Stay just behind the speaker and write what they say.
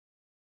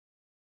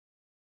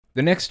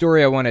The next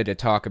story I wanted to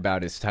talk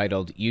about is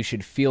titled, "You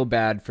Should Feel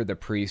Bad for the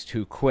Priest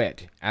Who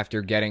Quit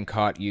After Getting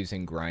Caught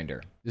Using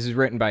Grindr." This is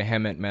written by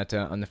Hemant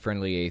Mehta on the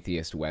Friendly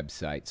Atheist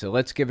website, so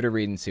let's give it a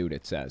read and see what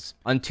it says.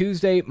 On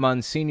Tuesday,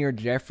 Monsignor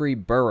Jeffrey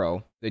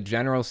Burrow, the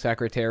General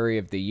Secretary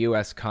of the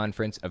U.S.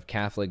 Conference of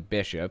Catholic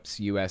Bishops,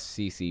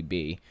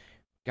 USCCB,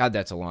 God,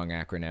 that's a long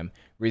acronym,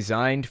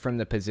 resigned from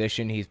the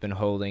position he's been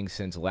holding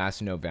since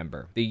last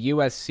November. The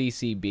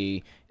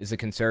USCCB is a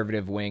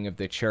conservative wing of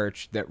the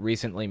church that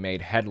recently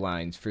made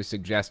headlines for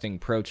suggesting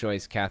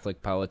pro-choice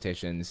Catholic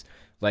politicians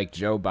like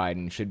Joe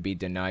Biden should be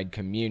denied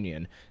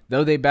communion,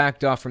 though they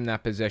backed off from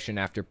that position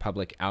after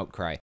public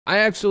outcry. I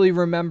actually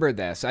remember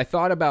this. I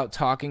thought about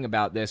talking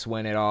about this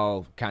when it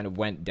all kind of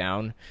went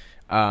down.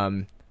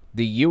 The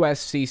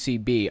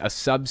USCCB, a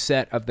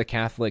subset of the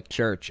Catholic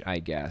Church, I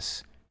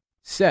guess,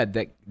 said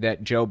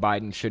that Joe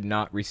Biden should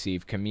not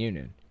receive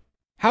communion.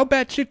 How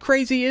batshit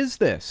crazy is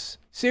this?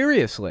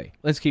 Seriously.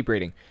 Let's keep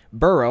reading.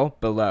 Burrow,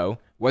 below,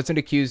 wasn't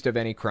accused of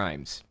any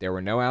crimes. There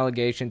were no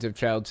allegations of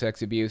child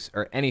sex abuse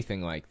or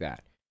anything like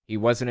that. He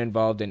wasn't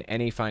involved in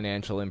any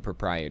financial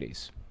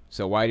improprieties.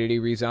 So why did he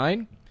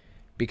resign?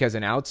 Because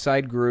an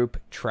outside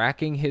group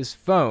tracking his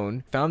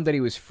phone found that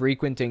he was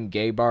frequenting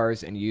gay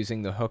bars and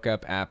using the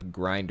hookup app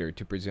Grindr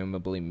to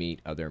presumably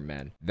meet other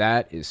men.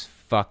 That is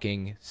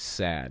fucking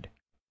sad.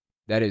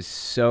 That is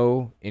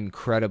so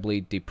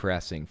incredibly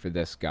depressing for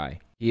this guy.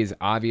 He is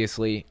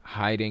obviously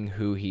hiding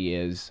who he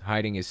is,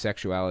 hiding his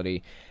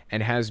sexuality,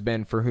 and has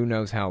been for who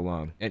knows how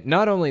long. And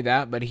not only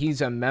that, but he's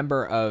a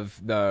member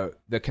of the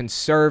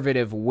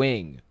conservative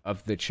wing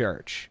of the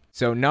church.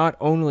 So not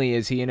only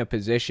is he in a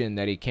position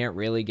that he can't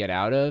really get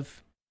out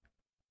of,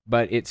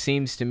 but it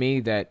seems to me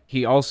that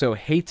he also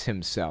hates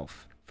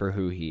himself for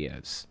who he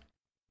is.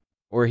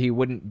 Or he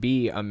wouldn't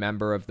be a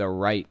member of the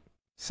right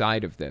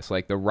side of this,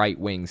 like the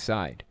right-wing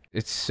side.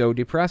 It's so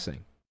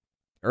depressing.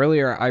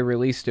 Earlier, I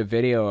released a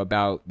video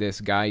about this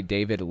guy,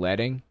 David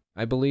Letting,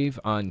 I believe,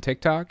 on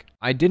TikTok.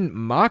 I didn't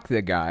mock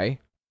the guy.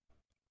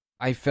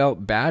 I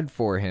felt bad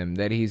for him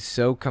that he's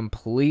so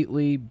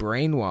completely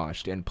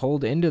brainwashed and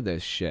pulled into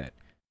this shit.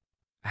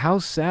 How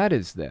sad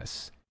is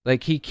this?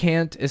 Like, he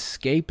can't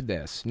escape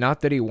this.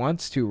 Not that he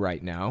wants to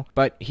right now,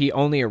 but he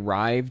only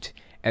arrived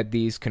at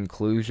these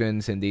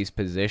conclusions and these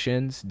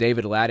positions,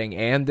 David Letting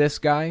and this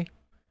guy,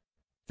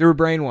 through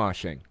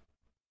brainwashing.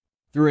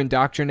 Through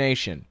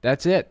indoctrination.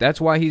 That's it.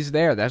 That's why he's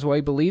there. That's why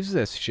he believes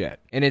this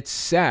shit. And it's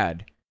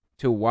sad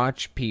to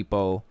watch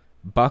people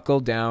buckle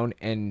down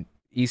and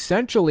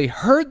essentially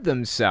hurt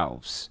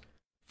themselves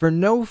for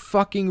no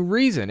fucking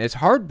reason. It's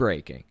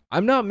heartbreaking.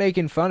 I'm not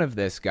making fun of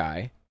this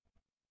guy.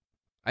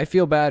 I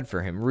feel bad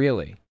for him,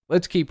 really.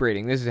 Let's keep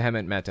reading. This is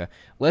Hemant Mehta.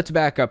 Let's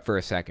back up for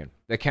a second.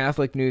 The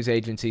Catholic News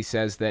Agency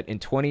says that in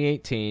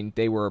 2018,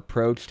 they were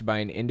approached by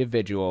an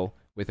individual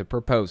with a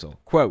proposal.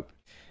 Quote,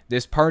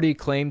 "This party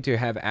claimed to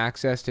have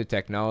access to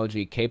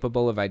technology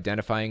capable of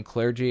identifying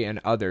clergy and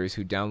others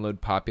who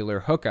download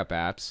popular hookup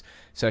apps,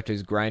 such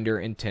as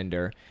Grindr and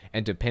Tinder,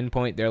 and to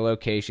pinpoint their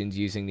locations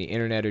using the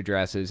internet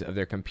addresses of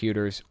their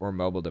computers or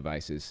mobile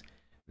devices."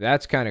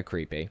 That's kind of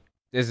creepy.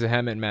 This is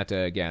Hemant Mehta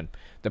again.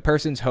 The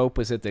person's hope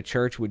was that the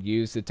church would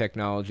use the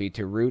technology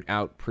to root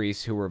out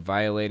priests who were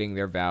violating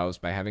their vows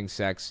by having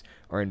sex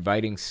or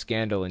inviting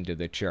scandal into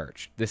the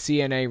church. The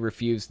CNA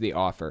refused the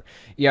offer.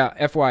 Yeah,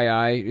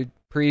 FYI,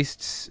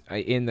 priests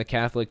in the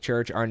Catholic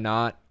Church are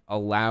not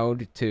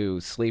allowed to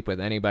sleep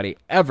with anybody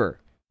ever.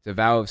 It's a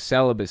vow of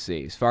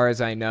celibacy. As far as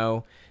I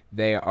know,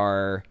 they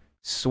are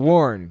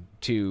sworn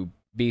to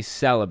be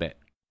celibate.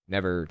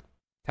 Never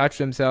touch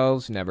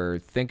themselves, never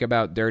think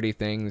about dirty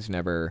things,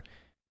 never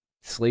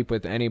sleep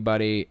with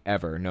anybody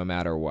ever, no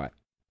matter what.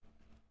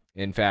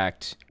 In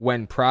fact,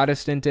 when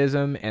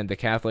Protestantism and the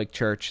Catholic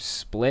Church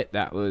split,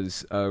 that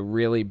was a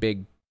really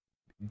big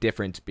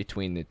difference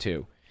between the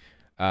two.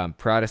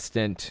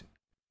 Protestant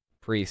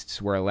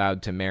priests were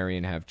allowed to marry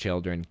and have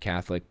children.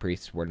 Catholic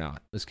priests were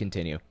not. Let's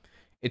continue.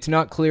 It's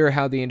not clear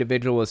how the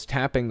individual was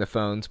tapping the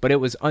phones, but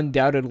it was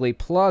undoubtedly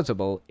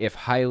plausible, if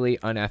highly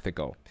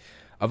unethical.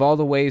 Of all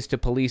the ways to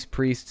police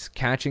priests,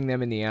 catching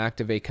them in the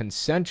act of a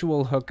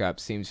consensual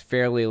hookup seems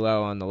fairly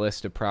low on the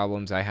list of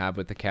problems I have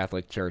with the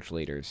Catholic Church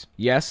leaders.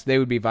 Yes, they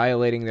would be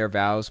violating their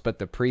vows, but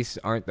the priests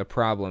aren't the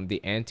problem.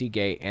 The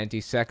anti-gay,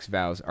 anti-sex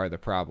vows are the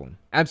problem.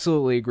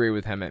 Absolutely agree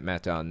with Hemant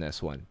Mehta on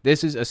this one.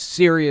 This is a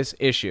serious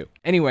issue.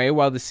 Anyway,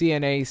 while the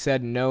CNA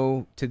said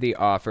no to the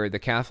offer, the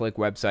Catholic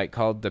website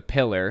called The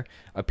Pillar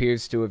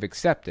appears to have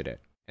accepted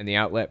it, and the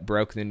outlet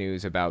broke the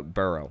news about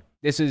Burrow.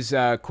 This is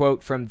a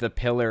quote from The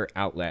Pillar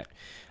outlet.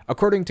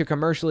 According to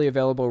commercially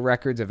available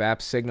records of app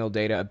signal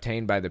data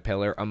obtained by The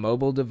Pillar, a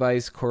mobile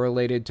device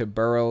correlated to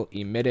Burrow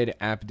emitted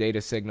app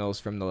data signals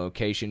from the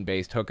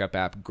location-based hookup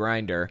app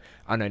Grindr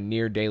on a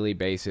near-daily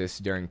basis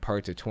during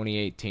parts of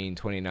 2018,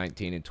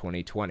 2019, and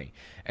 2020,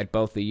 at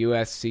both the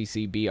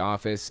USCCB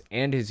office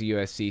and his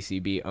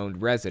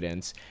USCCB-owned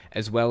residence,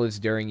 as well as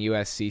during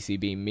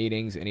USCCB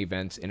meetings and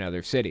events in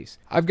other cities.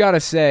 I've got to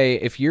say,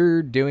 if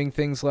you're doing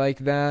things like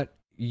that,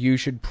 you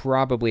should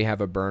probably have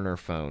a burner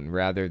phone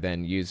rather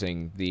than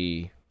using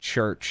the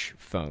church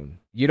phone.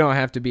 You don't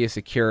have to be a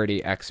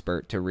security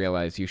expert to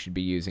realize you should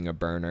be using a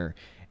burner,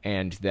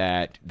 and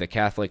that the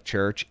Catholic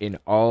Church, in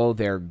all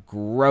their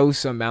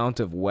gross amount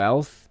of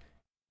wealth,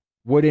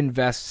 would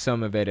invest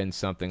some of it in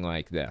something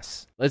like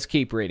this. Let's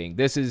keep reading.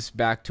 This is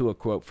back to a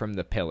quote from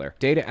The Pillar.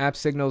 Data app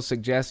signals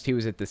suggest he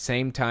was at the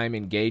same time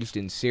engaged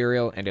in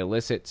serial and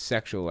illicit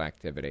sexual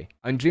activity.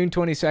 On June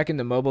 22nd,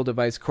 the mobile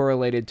device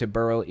correlated to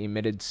Burrell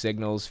emitted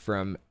signals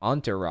from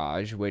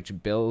Entourage,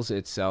 which bills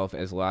itself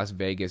as Las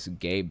Vegas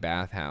gay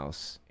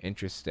bathhouse.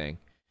 Interesting.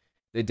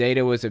 The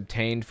data was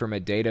obtained from a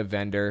data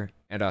vendor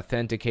and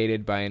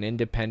authenticated by an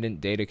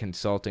independent data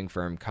consulting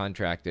firm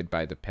contracted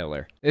by The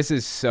Pillar. This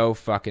is so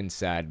fucking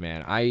sad,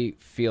 man. I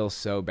feel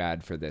so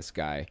bad for this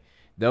guy.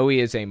 Though he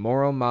is a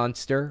moral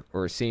monster,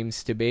 or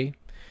seems to be,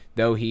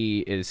 though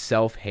he is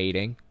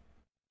self-hating,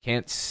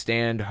 can't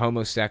stand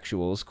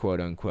homosexuals, quote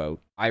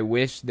unquote, I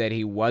wish that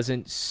he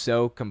wasn't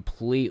so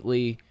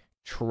completely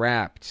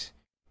trapped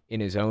in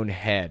his own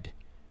head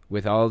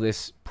with all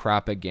this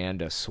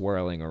propaganda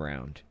swirling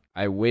around.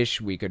 I wish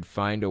we could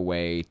find a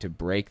way to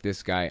break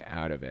this guy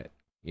out of it,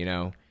 you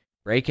know?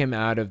 Break him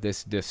out of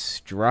this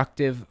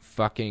destructive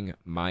fucking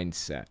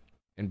mindset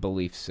and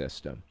belief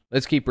system.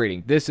 Let's keep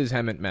reading. This is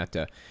Hemant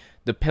Mehta.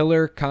 The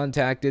Pillar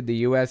contacted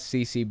the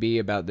USCCB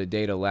about the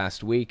data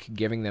last week,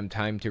 giving them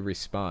time to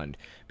respond.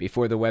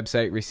 Before the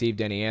website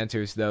received any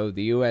answers, though,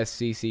 the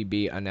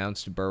USCCB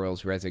announced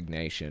Burrell's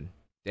resignation.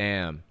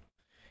 Damn.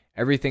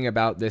 Everything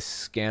about this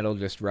scandal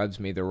just rubs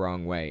me the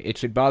wrong way. It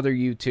should bother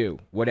you too.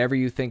 Whatever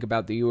you think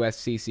about the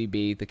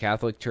USCCB, the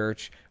Catholic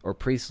Church, or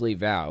priestly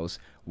vows,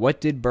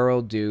 what did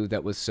Burrell do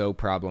that was so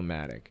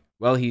problematic?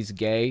 Well, he's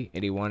gay,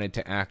 and he wanted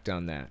to act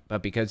on that.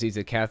 But because he's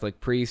a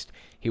Catholic priest,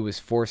 he was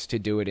forced to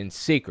do it in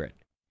secret.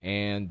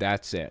 And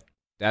that's it.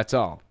 That's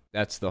all.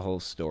 That's the whole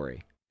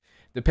story.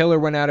 The Pillar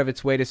went out of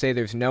its way to say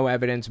there's no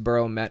evidence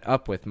Burrell met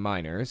up with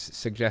minors,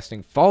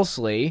 suggesting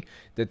falsely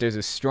that there's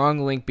a strong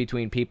link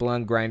between people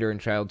on Grindr and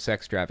child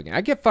sex trafficking. I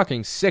get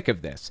fucking sick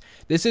of this.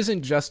 This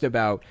isn't just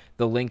about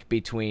the link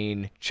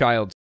between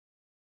child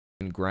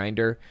and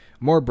Grindr.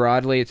 More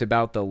broadly, it's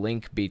about the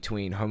link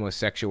between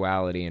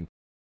homosexuality and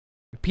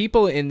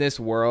people in this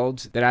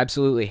world that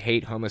absolutely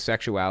hate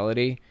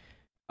homosexuality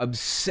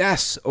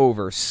obsess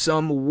over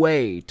some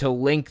way to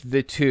link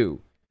the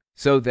two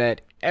so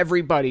that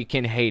everybody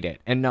can hate it,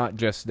 and not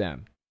just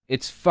them.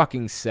 It's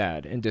fucking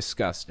sad and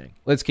disgusting.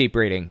 Let's keep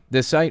reading.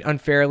 The site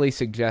unfairly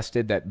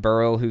suggested that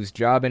Burrell, whose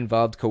job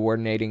involved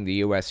coordinating the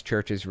U.S.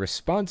 Church's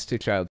response to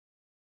child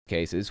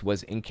cases,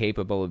 was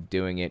incapable of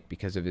doing it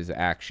because of his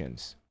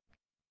actions.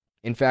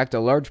 In fact, a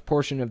large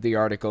portion of the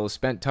article is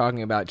spent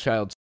talking about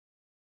child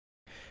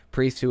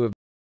priests who have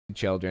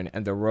children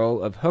and the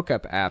role of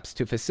hookup apps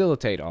to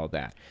facilitate all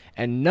that,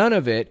 and none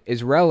of it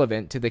is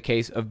relevant to the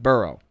case of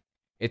Burrell.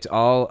 It's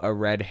all a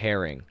red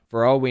herring.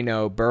 For all we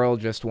know, Burrell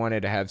just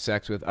wanted to have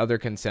sex with other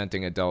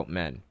consenting adult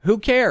men. Who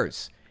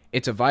cares?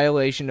 It's a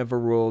violation of a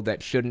rule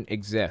that shouldn't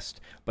exist,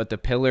 but the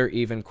Pillar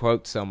even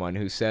quotes someone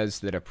who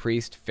says that a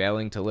priest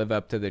failing to live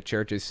up to the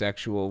church's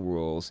sexual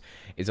rules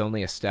is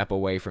only a step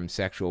away from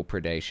sexual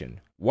predation.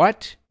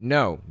 What?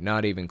 No,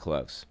 not even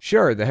close.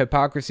 Sure, the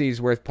hypocrisy is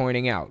worth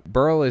pointing out.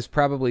 Burrell has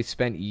probably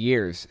spent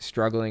years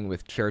struggling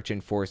with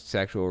church-enforced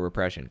sexual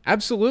repression.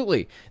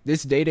 Absolutely.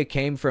 This data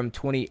came from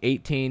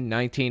 2018,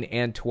 19,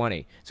 and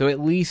 20. So at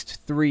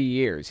least 3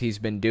 years he's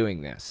been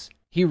doing this.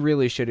 He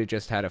really should have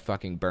just had a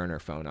fucking burner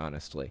phone,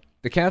 honestly.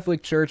 The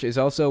Catholic Church is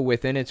also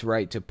within its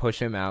right to push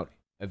him out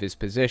of his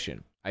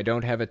position. I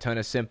don't have a ton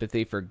of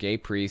sympathy for gay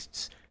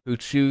priests who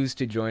choose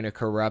to join a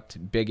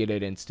corrupt,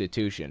 bigoted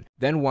institution,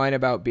 then whine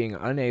about being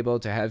unable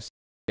to have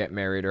get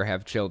married or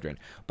have children.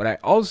 But I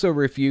also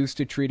refuse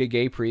to treat a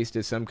gay priest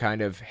as some kind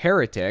of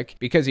heretic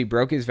because he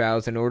broke his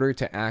vows in order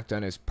to act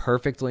on his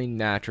perfectly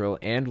natural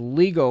and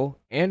legal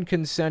and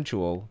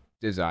consensual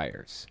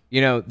desires. You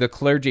know, the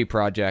Clergy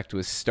Project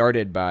was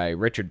started by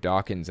Richard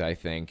Dawkins, I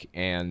think,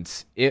 and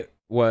it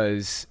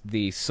was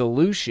the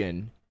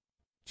solution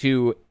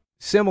to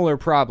similar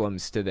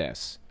problems to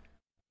this.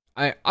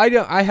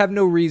 I have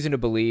no reason to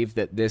believe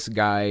that this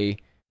guy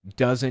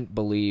doesn't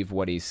believe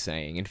what he's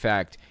saying. In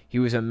fact, he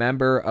was a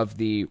member of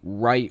the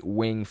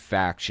right-wing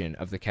faction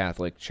of the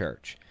Catholic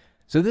Church.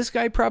 So this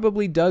guy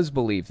probably does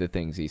believe the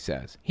things he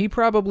says. He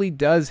probably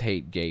does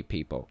hate gay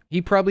people.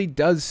 He probably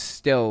does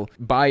still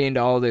buy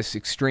into all this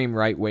extreme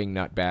right-wing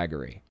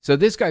nutbaggery. So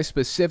this guy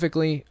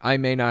specifically, I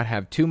may not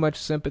have too much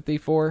sympathy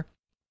for,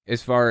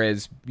 as far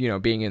as, you know,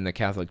 being in the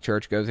Catholic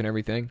Church goes and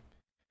everything.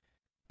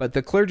 But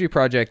the Clergy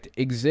Project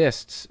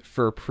exists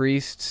for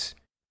priests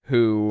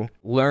who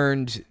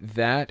learned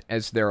that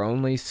as their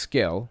only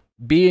skill,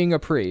 being a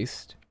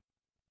priest,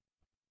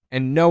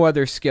 and no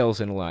other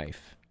skills in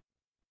life.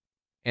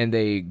 And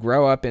they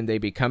grow up and they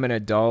become an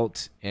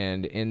adult,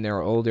 and in their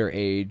older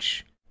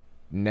age,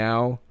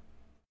 now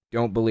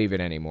don't believe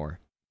it anymore.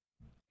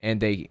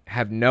 And they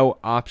have no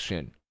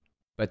option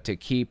but to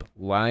keep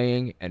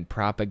lying and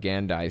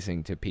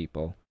propagandizing to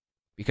people.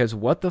 Because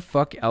what the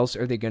fuck else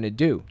are they going to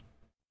do?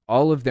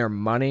 All of their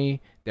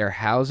money, their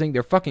housing,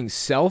 their fucking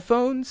cell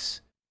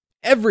phones,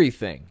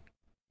 everything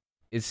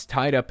is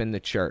tied up in the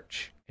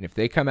church. And if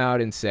they come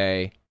out and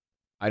say,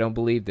 I don't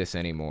believe this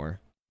anymore,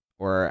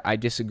 or I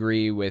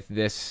disagree with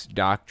this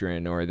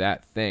doctrine or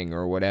that thing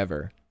or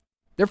whatever,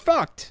 they're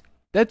fucked.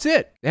 That's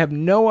it. They have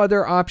no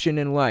other option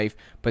in life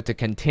but to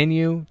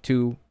continue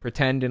to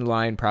pretend and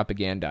lie and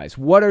propagandize.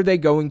 What are they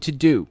going to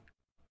do?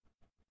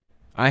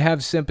 I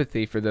have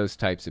sympathy for those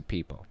types of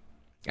people.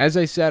 As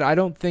I said, I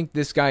don't think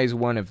this guy is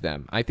one of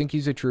them. I think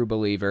he's a true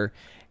believer.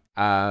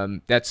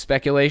 That's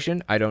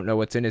speculation. I don't know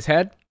what's in his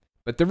head.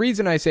 But the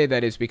reason I say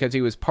that is because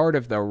he was part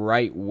of the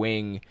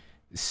right-wing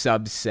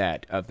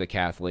subset of the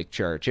Catholic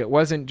Church. It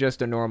wasn't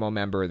just a normal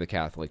member of the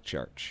Catholic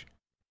Church.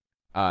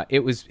 It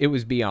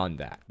was beyond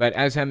that. But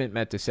as Hemant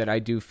Mehta said, I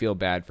do feel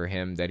bad for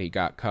him that he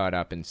got caught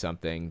up in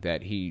something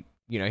that he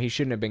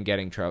shouldn't have been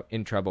getting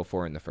in trouble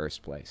for in the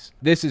first place.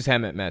 This is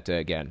Hemant Mehta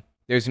again.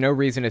 There's no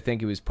reason to think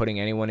he was putting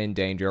anyone in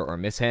danger or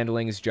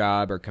mishandling his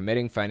job or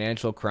committing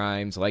financial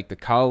crimes like the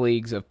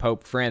colleagues of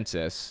Pope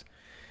Francis.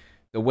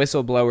 The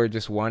whistleblower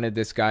just wanted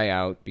this guy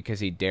out because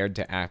he dared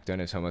to act on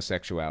his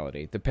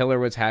homosexuality. The pillar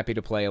was happy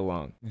to play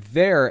along.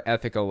 Their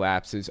ethical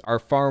lapses are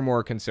far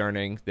more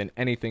concerning than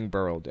anything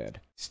Burrell did.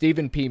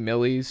 Stephen P.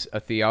 Millies,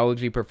 a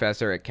theology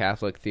professor at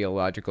Catholic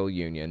Theological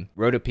Union,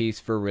 wrote a piece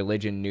for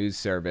Religion News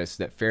Service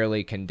that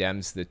fairly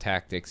condemns the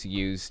tactics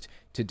used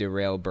to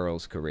derail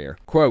Burrell's career.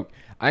 Quote,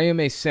 I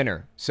am a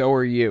sinner, so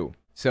are you.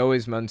 So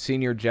is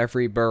Monsignor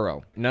Jeffrey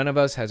Burrell. None of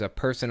us has a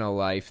personal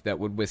life that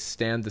would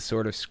withstand the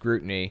sort of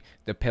scrutiny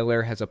the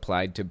pillar has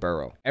applied to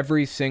Burrell.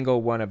 Every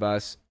single one of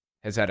us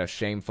has had a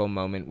shameful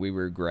moment we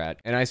regret,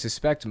 and I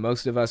suspect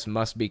most of us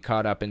must be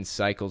caught up in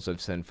cycles of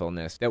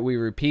sinfulness that we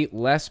repeat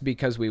less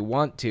because we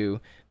want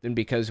to than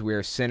because we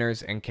are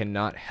sinners and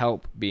cannot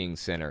help being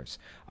sinners.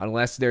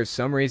 Unless there's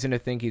some reason to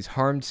think he's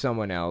harmed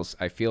someone else,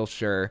 I feel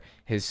sure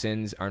his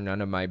sins are none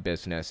of my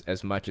business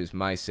as much as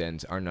my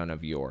sins are none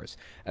of yours.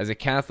 As a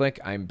Catholic,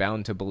 I'm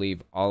bound to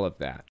believe all of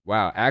that.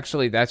 Wow,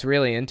 actually, that's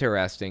really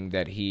interesting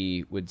that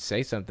he would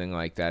say something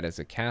like that as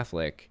a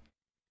Catholic.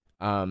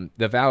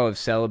 The vow of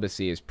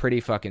celibacy is pretty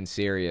fucking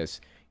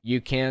serious.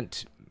 You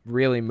can't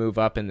really move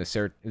up in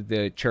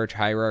the church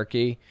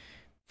hierarchy,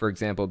 for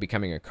example,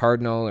 becoming a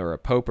cardinal or a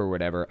pope or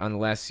whatever,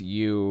 unless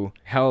you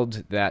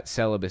held that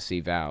celibacy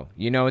vow.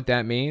 You know what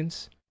that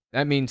means?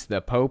 That means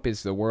the pope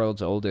is the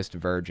world's oldest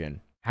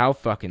virgin. How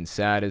fucking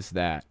sad is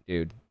that,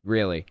 dude?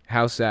 Really,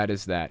 how sad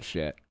is that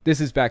shit?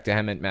 This is back to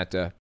Hemant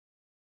Mehta.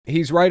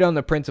 He's right on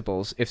the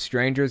principles. If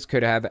strangers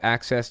could have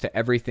access to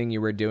everything you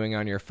were doing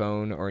on your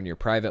phone or in your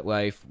private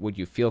life, would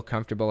you feel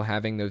comfortable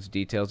having those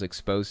details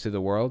exposed to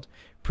the world?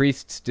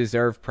 Priests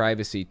deserve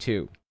privacy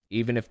too,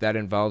 even if that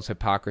involves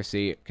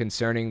hypocrisy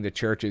concerning the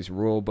church's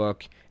rule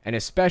book, and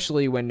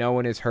especially when no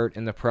one is hurt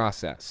in the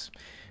process.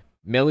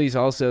 Millies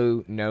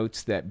also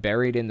notes that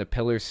buried in the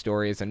Pillar's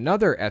story is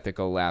another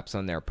ethical lapse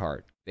on their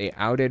part. They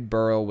outed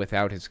Burrell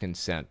without his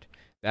consent.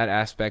 That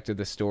aspect of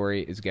the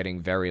story is getting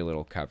very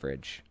little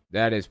coverage.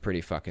 That is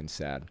pretty fucking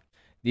sad.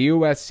 The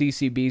U.S.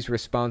 CCB's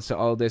response to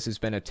all this has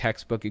been a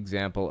textbook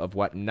example of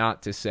what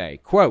not to say.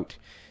 Quote,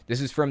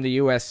 this is from the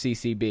U.S.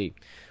 CCB.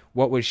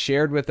 What was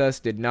shared with us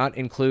did not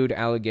include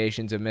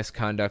allegations of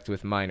misconduct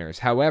with minors.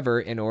 However,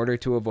 in order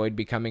to avoid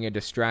becoming a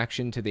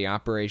distraction to the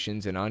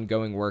operations and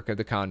ongoing work of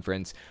the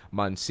conference,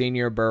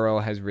 Monsignor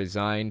Burrell has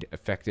resigned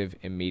effective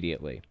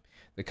immediately.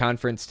 The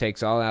conference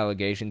takes all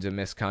allegations of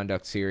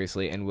misconduct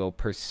seriously and will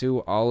pursue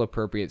all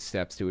appropriate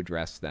steps to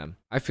address them.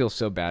 I feel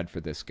so bad for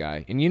this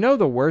guy. And you know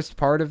the worst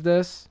part of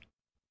this?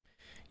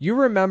 You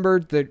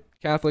remembered the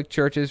Catholic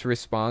Church's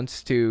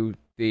response to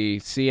the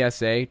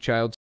CSA,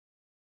 child...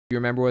 You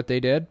remember what they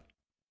did?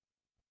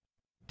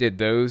 Did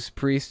those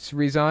priests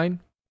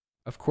resign?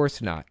 Of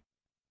course not.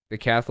 The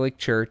Catholic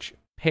Church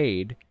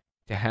paid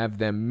to have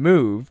them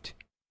moved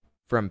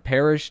from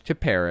parish to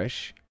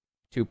parish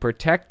to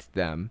protect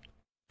them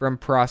from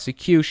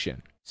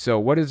prosecution. So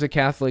what does the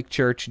Catholic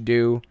Church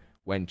do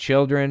when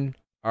children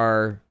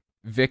are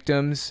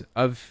victims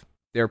of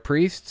their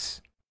priests?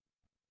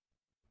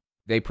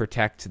 They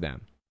protect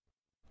them.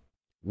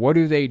 What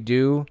do they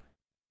do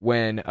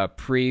when a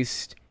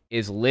priest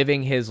is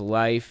living his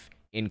life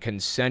in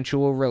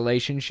consensual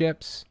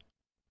relationships?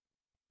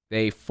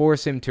 They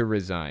force him to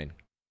resign.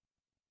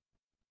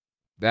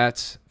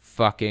 That's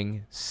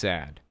fucking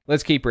sad.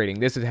 Let's keep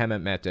reading. This is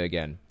Hemant Mehta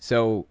again.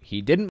 So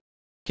he didn't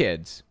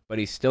kids, but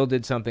he still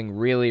did something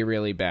really,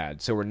 really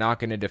bad, so we're not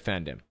going to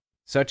defend him.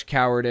 Such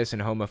cowardice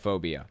and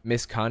homophobia.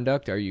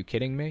 Misconduct? Are you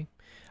kidding me?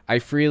 I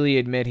freely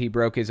admit he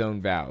broke his own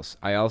vows.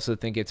 I also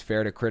think it's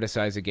fair to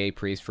criticize a gay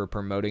priest for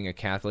promoting a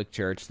Catholic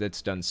church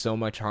that's done so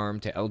much harm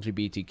to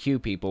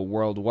LGBTQ people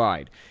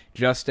worldwide,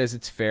 just as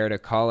it's fair to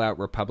call out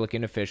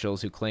Republican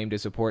officials who claim to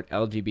support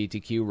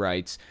LGBTQ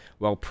rights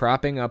while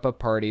propping up a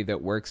party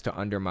that works to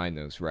undermine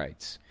those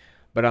rights.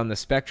 But on the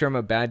spectrum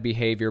of bad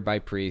behavior by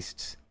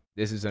priests,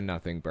 this is a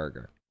nothing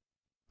burger.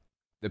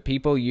 The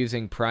people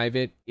using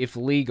private, if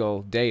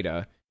legal,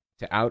 data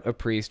to out a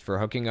priest for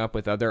hooking up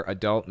with other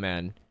adult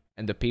men,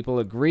 and the people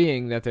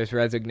agreeing that this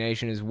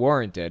resignation is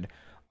warranted,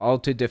 all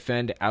to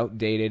defend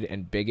outdated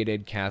and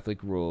bigoted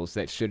Catholic rules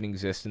that shouldn't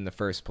exist in the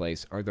first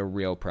place, are the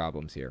real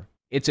problems here.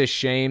 It's a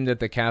shame that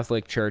the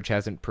Catholic Church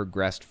hasn't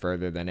progressed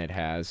further than it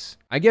has.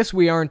 I guess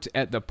we aren't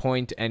at the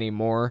point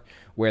anymore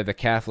where the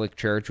Catholic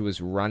Church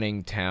was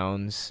running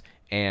towns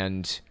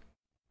and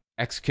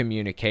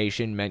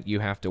excommunication meant you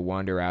have to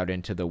wander out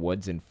into the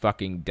woods and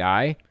fucking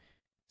die.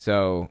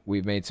 So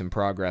we've made some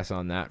progress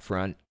on that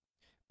front.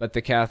 But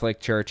the Catholic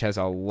Church has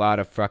a lot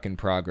of fucking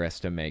progress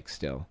to make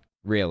still.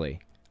 Really.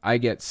 I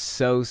get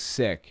so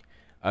sick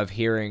of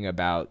hearing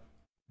about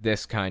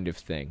this kind of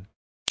thing.